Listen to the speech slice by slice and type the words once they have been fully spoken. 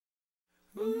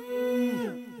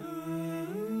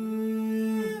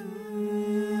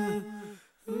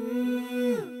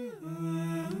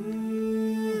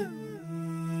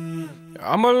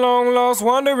I'm a long lost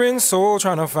wandering soul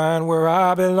trying to find where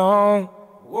I belong.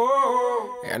 Whoa.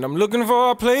 And I'm looking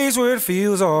for a place where it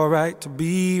feels alright to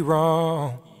be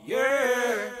wrong.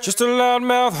 Yeah. Just a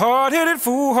loudmouth, hard-headed,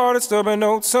 fool-hearted, stubborn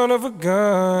old son of a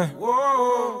gun.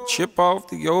 Whoa. Chip off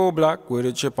the old block with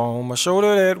a chip on my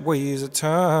shoulder that weighs a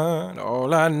ton.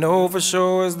 All I know for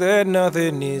sure is that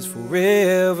nothing is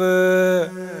forever,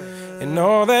 and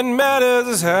all that matters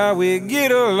is how we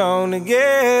get along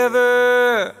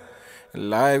together.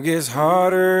 Life gets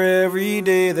harder every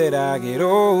day that I get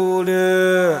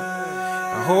older.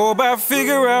 I hope I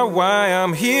figure out why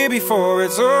I'm here before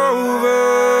it's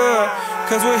over.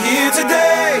 'Cause we're here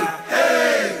today,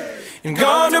 hey, and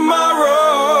gone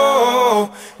tomorrow.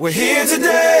 We're here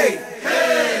today,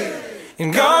 hey,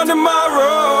 and gone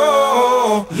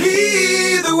tomorrow.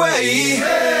 Lead the way,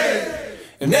 hey,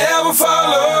 and never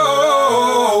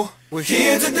follow. We're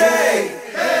here today,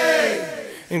 hey,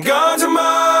 and gone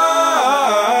tomorrow.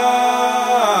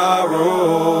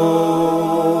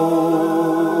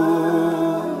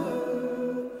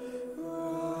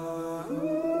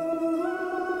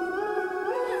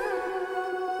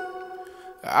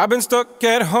 I've been stuck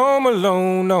at home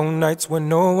alone on nights when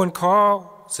no one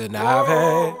calls, and I've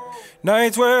had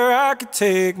nights where I could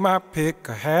take my pick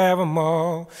or have them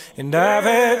all. And I've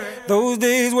had those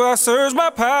days where I searched my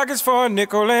pockets for a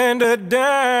nickel and a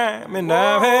dime. And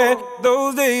I've had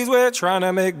those days where trying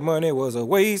to make money was a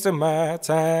waste of my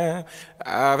time.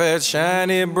 I've had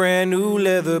shiny brand new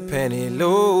leather penny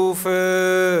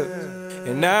loafers,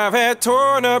 and I've had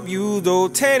torn up used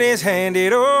old tennis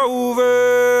handed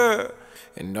over.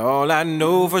 And all I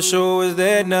know for sure is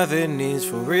that nothing is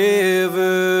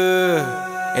forever,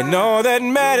 and all that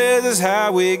matters is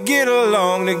how we get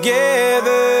along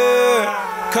together.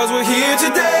 'Cause we're here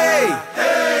today,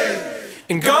 hey,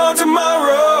 and gone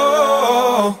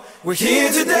tomorrow. We're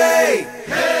here today,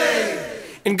 hey,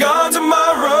 and gone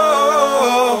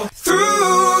tomorrow.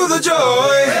 Through the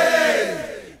joy, hey,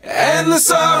 and the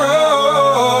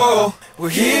sorrow. We're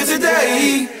here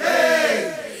today,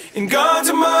 hey, and gone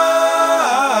tomorrow.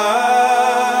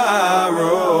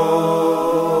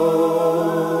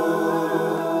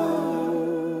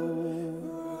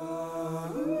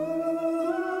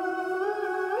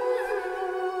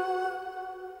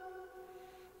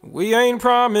 We ain't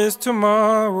promised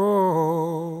tomorrow,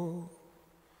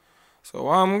 so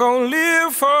I'm gonna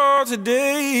live for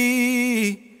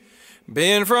today.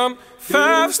 Been from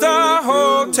five-star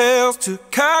hotels to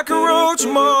cockroach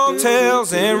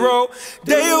motels, and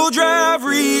Rodeo Drive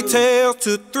retails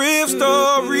to thrift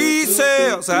store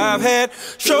resales. I've had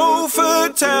chauffeur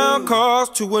town cars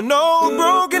to an old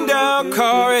broken down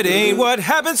car. It ain't what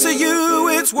happens to you,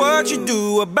 it's what you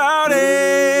do about it.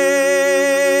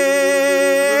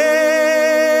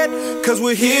 'Cause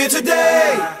we're here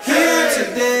today,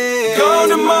 gone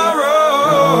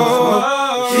tomorrow.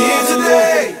 Here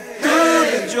today,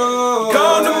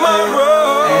 gone tomorrow.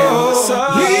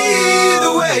 Lead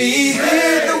the way,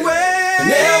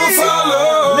 never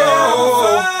follow.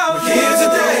 We're here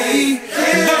today,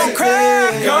 and don't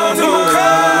cry, gone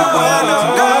tomorrow. When I'm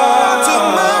gone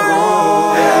tomorrow.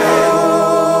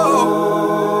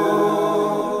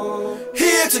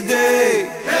 Here today,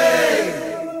 hey,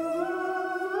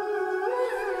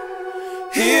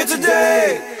 here today,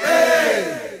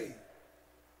 hey,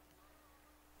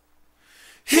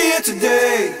 here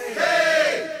today.